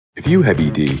If you have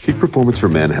ED, Peak Performance for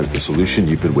Men has the solution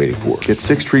you've been waiting for. Get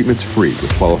 6 treatments free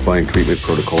with qualifying treatment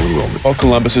protocol enrollment. Call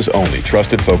Columbus's only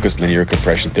trusted focused linear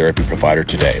compression therapy provider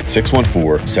today at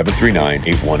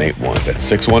 614-739-8181. That's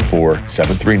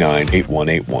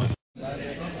 614-739-8181.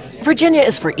 Virginia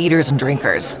is for eaters and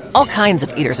drinkers. All kinds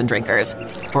of eaters and drinkers.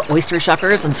 For oyster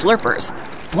shuckers and slurpers.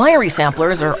 Winery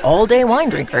samplers or all-day wine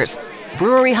drinkers.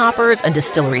 Brewery hoppers and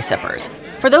distillery sippers.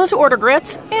 For those who order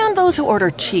grits and those who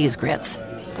order cheese grits.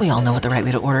 We all know what the right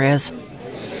way to order is.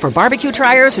 For barbecue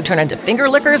triers who turn into finger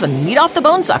lickers and meat off the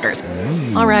bone suckers.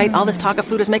 All right, all this talk of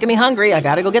food is making me hungry. I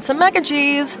gotta go get some mac and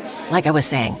cheese. Like I was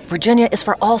saying, Virginia is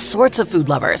for all sorts of food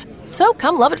lovers. So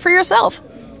come love it for yourself.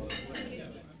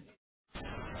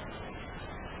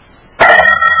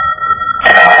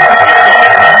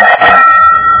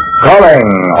 Calling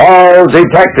all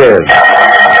detectives.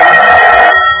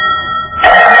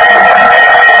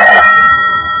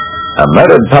 A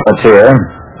murdered puppeteer,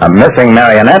 a missing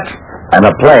marionette, and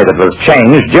a play that was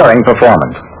changed during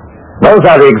performance. Those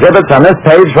are the exhibits on this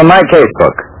page from my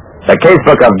casebook. The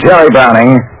casebook of Jerry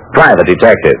Browning, private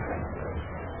detective.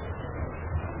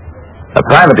 A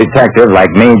private detective like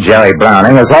me, Jerry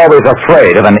Browning, is always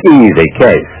afraid of an easy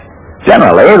case.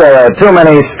 Generally, there are too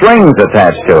many strings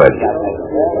attached to it.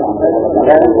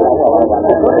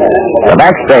 The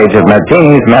backstage of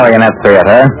Martinis Marionette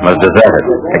Theater was deserted,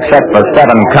 except for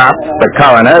 7 cops, the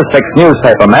coroner, 6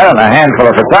 newspaper men, and a handful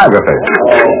of photographers.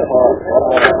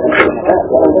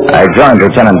 I joined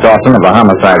Lieutenant Dawson of the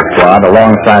homicide squad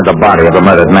alongside the body of the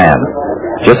murdered man.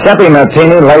 Giuseppe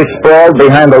Martini lay sprawled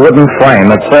behind the wooden frame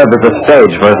that served as a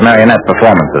stage for his marionette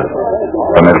performances.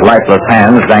 From his lifeless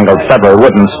hands dangled several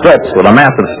wooden strips with a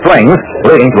mass of strings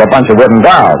leading to a bunch of wooden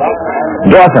dolls.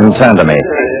 Dawson turned to me.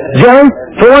 Jerry,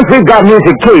 for once we've got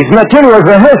music keys. Martini was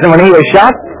rehearsing when he was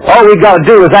shot. All we got to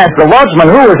do is ask the watchman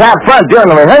who was out front during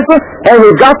the rehearsal, and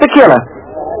we've got the killer.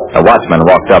 The watchman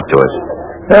walked up to us.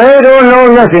 I don't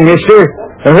know nothing, mister.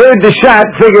 I heard the shot,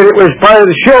 figured it was part of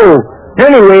the show.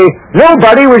 Anyway,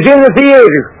 nobody was in the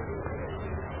theater.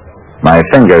 My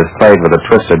fingers played with the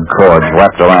twisted cords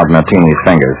wrapped around Martini's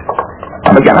fingers.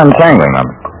 I began untangling them.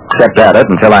 Kept at it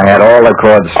until I had all the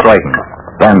cords straightened.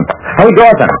 Then, hey,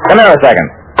 Dawson, come here a second.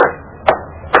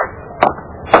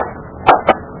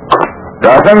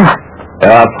 Dawson,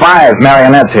 there are 5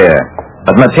 marionettes here,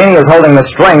 but Martini is holding the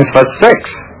strings for 6.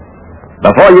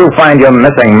 Before you find your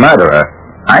missing murderer,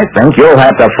 I think you'll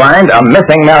have to find a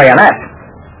missing marionette.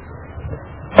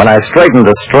 When I straightened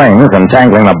the strings,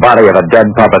 entangling the body of a dead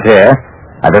puppeteer,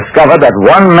 I discovered that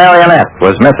 1 marionette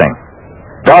was missing.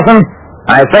 Dawson,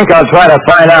 I think I'll try to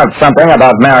find out something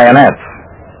about marionettes.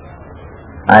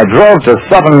 I drove to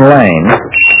Southern Lane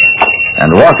and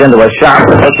walked into a shop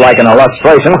that looked like an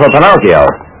illustration for Pinocchio.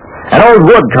 An old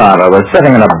woodcarver was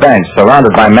sitting on a bench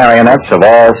surrounded by marionettes of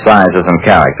all sizes and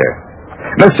character.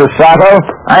 Mr. Sato,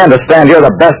 I understand you're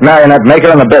the best marionette maker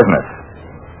in the business.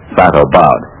 Sato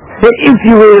bowed. If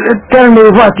you will, tell me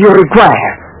what you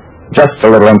require. Just a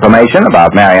little information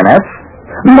about marionettes.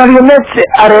 Marionettes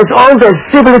are as old as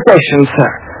civilization, sir.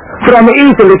 From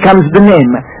Italy comes the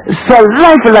name. So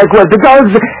lifelike were the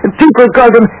dolls. People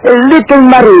call them Little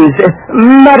Maries,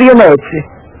 marionettes.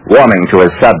 Warming to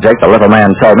his subject, the little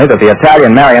man told me that the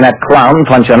Italian marionette clown,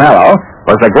 Punchinello,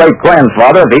 was the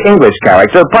great-grandfather of the English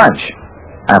character, Punch.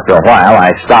 After a while,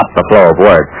 I stopped the flow of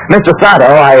words. Mr. Sato,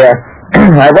 I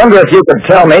wonder if you could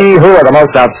tell me who are the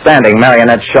most outstanding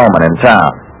marionette showmen in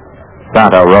town.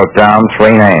 Sato wrote down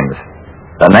 3 names.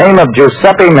 The name of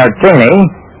Giuseppe Martini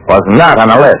was not on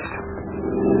the list.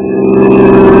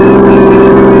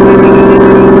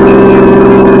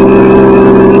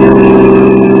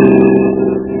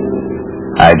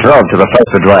 I drove to the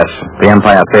first address, the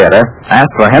Empire Theater, asked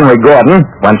for Henry Gordon,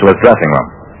 went to his dressing room.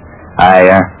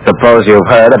 I suppose you've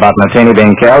heard about Martini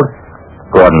being killed?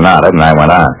 Gordon nodded, and I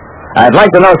went on. I'd like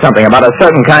to know something about a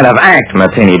certain kind of act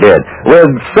Martini did, with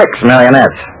 6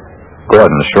 marionettes.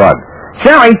 Gordon shrugged.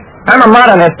 Sorry, I'm a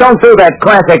modernist. Don't do that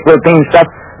classic routine stuff.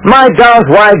 My dolls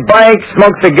ride bikes,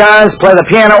 smoke cigars, play the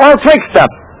piano, all trick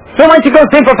stuff. So why don't you go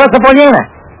see Professor Pollina?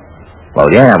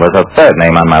 Pollina was a 3rd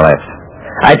name on my list.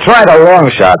 I tried a long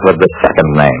shot with the 2nd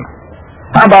name.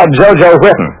 How about Jojo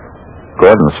Whitten?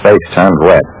 Gordon's face turned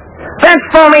red. That's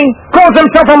phony. Calls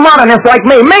himself a modernist like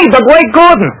me. Me, the great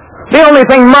Gordon. The only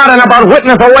thing modern about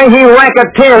Whitten is the way he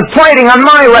racketeers, trading on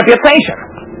my reputation.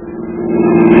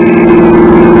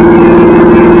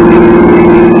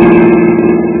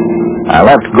 I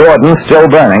left Gordon still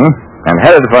burning and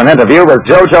headed for an interview with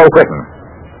Jojo Whitten.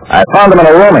 I found him in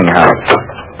a rooming house.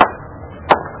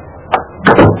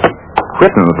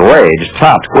 Whitten's rage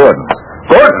topped Gordon's.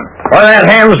 Gordon, what are that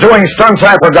hand's doing stunts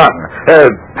I've forgotten?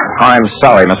 I'm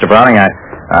sorry, Mr. Browning.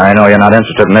 I know you're not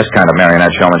interested in this kind of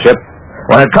marionette showmanship.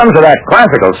 When it comes to that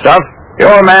classical stuff,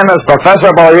 your man is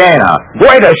Professor Boyena,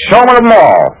 greatest showman of them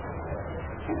all.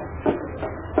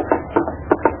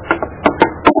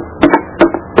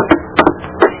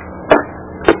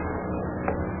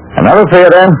 Another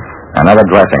theater, another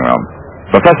dressing room.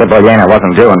 Professor Boyena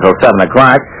wasn't due until 7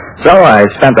 o'clock, so I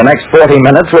spent the next 40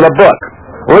 minutes with a book,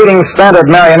 reading standard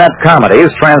marionette comedies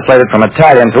translated from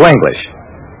Italian to English,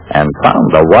 and found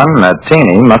the one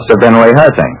Martini must have been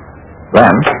rehearsing.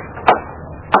 Then,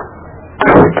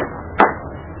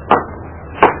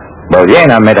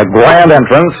 Boyena made a grand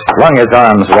entrance, flung his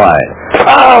arms wide.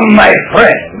 Ah, my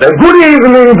friend, good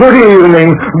evening, good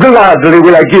evening. Gladly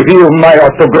will I give you my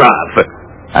autograph.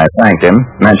 I thanked him,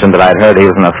 mentioned that I'd heard he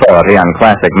was an authority on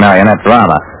classic marionette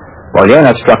drama.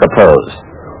 Boyena struck a pose.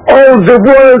 Oh, the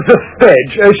world's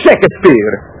stage,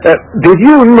 Shakespeare. Did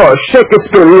you know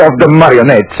Shakespeare loved the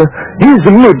marionettes? His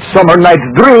Midsummer Night's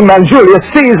Dream and Julius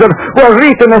Caesar were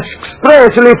written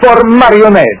expressly for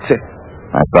marionettes.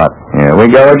 I thought, here we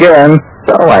go again.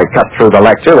 So I cut through the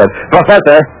lecture with,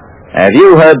 Professor, have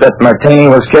you heard that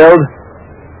Martini was killed?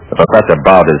 The professor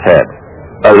bowed his head.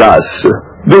 Alas,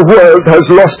 the world has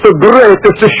lost the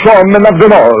greatest showman of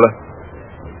them all.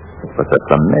 It was a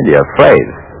familiar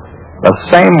phrase. The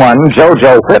same one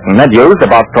Jojo Whitten had used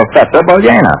about Professor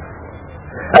Boyena.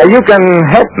 You can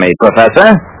help me,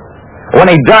 Professor. When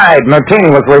he died,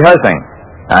 Martini was rehearsing.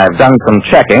 I've done some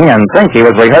checking and think he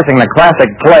was rehearsing the classic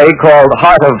play called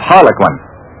Heart of Harlequin.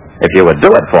 If you would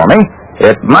do it for me,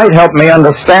 it might help me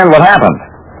understand what happened.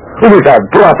 Without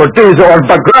properties or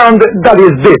background, that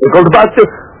is difficult, but to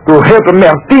help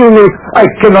Martini, I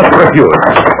cannot refuse.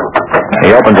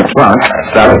 He opened the trunk,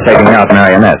 started taking out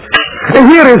marionettes.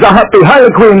 Here is a happy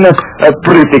Harlequin, a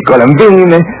pretty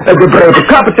Colombine, the brave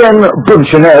Captain,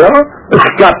 Punchinello,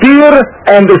 Scapir,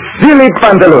 and Silly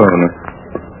Pantaloon.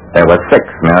 There were 6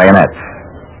 marionettes.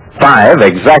 5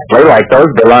 exactly like those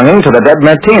belonging to the dead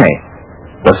Martini.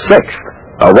 The 6th,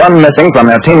 the one missing from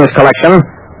Martini's collection,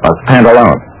 was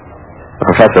Pantaloon. The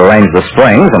professor arranged the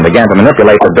strings and began to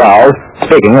manipulate the dolls,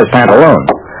 speaking as Pantaloon.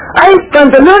 I,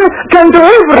 Pantaloon, can do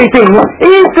everything.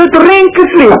 Eat, drink,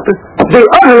 sleep. The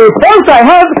only fault I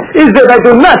have is that I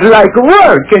do not like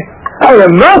work. I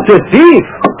am not a thief.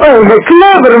 I am a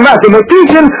clever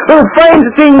mathematician who finds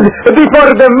things before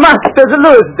the masters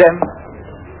lose them.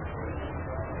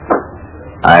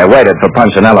 I waited for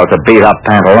Punchinello to beat up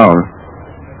Pantaloon,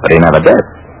 but he never did.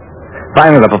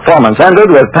 Finally, the performance ended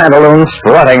with Pantaloon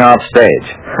strutting off stage.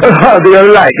 How do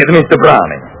you like it, Mr.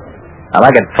 Browning? I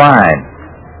like it fine.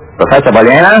 Professor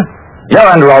Boyena, you're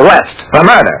under arrest for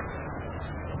murder.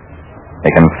 He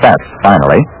confessed,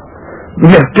 finally.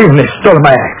 Martini stole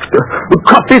my act,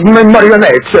 copied my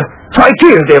marionettes, so I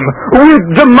killed him with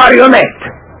the marionette.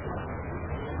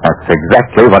 That's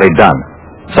exactly what he'd done.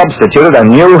 Substituted a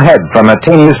new head for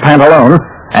Martini's Pantaloon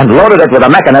and loaded it with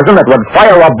a mechanism that would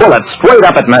fire a bullet straight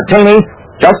up at Martini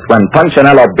just when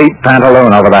Punchinello beat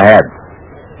Pantaloon over the head.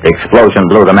 The explosion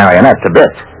blew the marionette to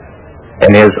bits.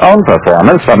 In his own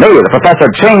performance, for me, the professor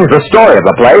changed the story of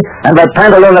the play and let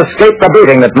Pantaloon escape the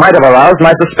beating that might have aroused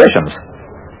my suspicions.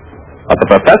 What the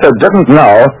professor didn't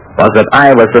know was that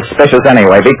I was suspicious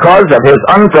anyway because of his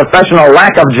unprofessional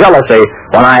lack of jealousy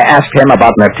when I asked him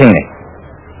about Martini.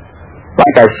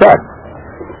 Like I said,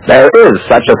 there is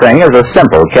such a thing as a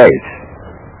simple case,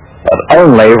 but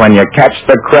only when you catch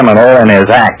the criminal in his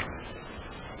act.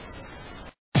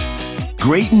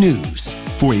 Great news!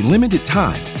 For a limited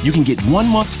time, you can get 1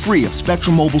 month free of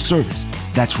Spectrum Mobile service.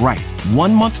 That's right,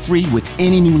 1 month free with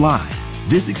any new line.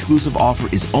 This exclusive offer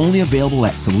is only available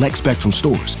at select Spectrum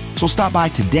stores, so stop by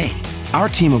today. Our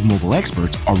team of mobile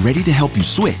experts are ready to help you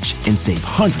switch and save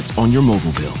hundreds on your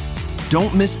mobile bill.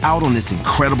 Don't miss out on this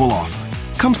incredible offer.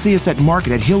 Come see us at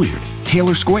Market at Hilliard,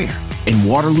 Taylor Square, and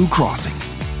Waterloo Crossing.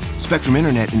 Spectrum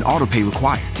Internet and autopay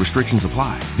required. Restrictions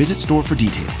apply. Visit store for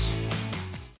details.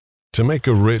 To make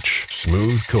a rich,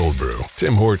 smooth cold brew,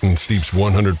 Tim Hortons steeps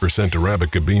 100%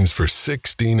 Arabica beans for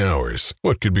 16 hours.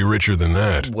 What could be richer than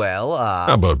that? Well,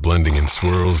 How about blending in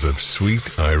swirls of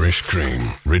sweet Irish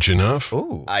cream? Rich enough?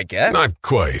 Ooh, I guess. Not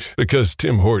quite, because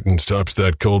Tim Hortons tops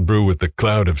that cold brew with the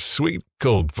cloud of sweet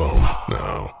cold foam.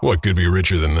 Now, what could be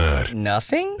richer than that?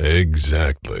 Nothing?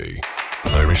 Exactly.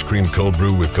 Irish cream cold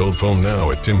brew with cold foam now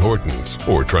at Tim Hortons.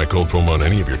 Or try cold foam on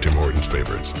any of your Tim Hortons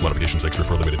favorites. Modifications extra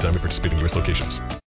for a limited time at participating U.S. locations.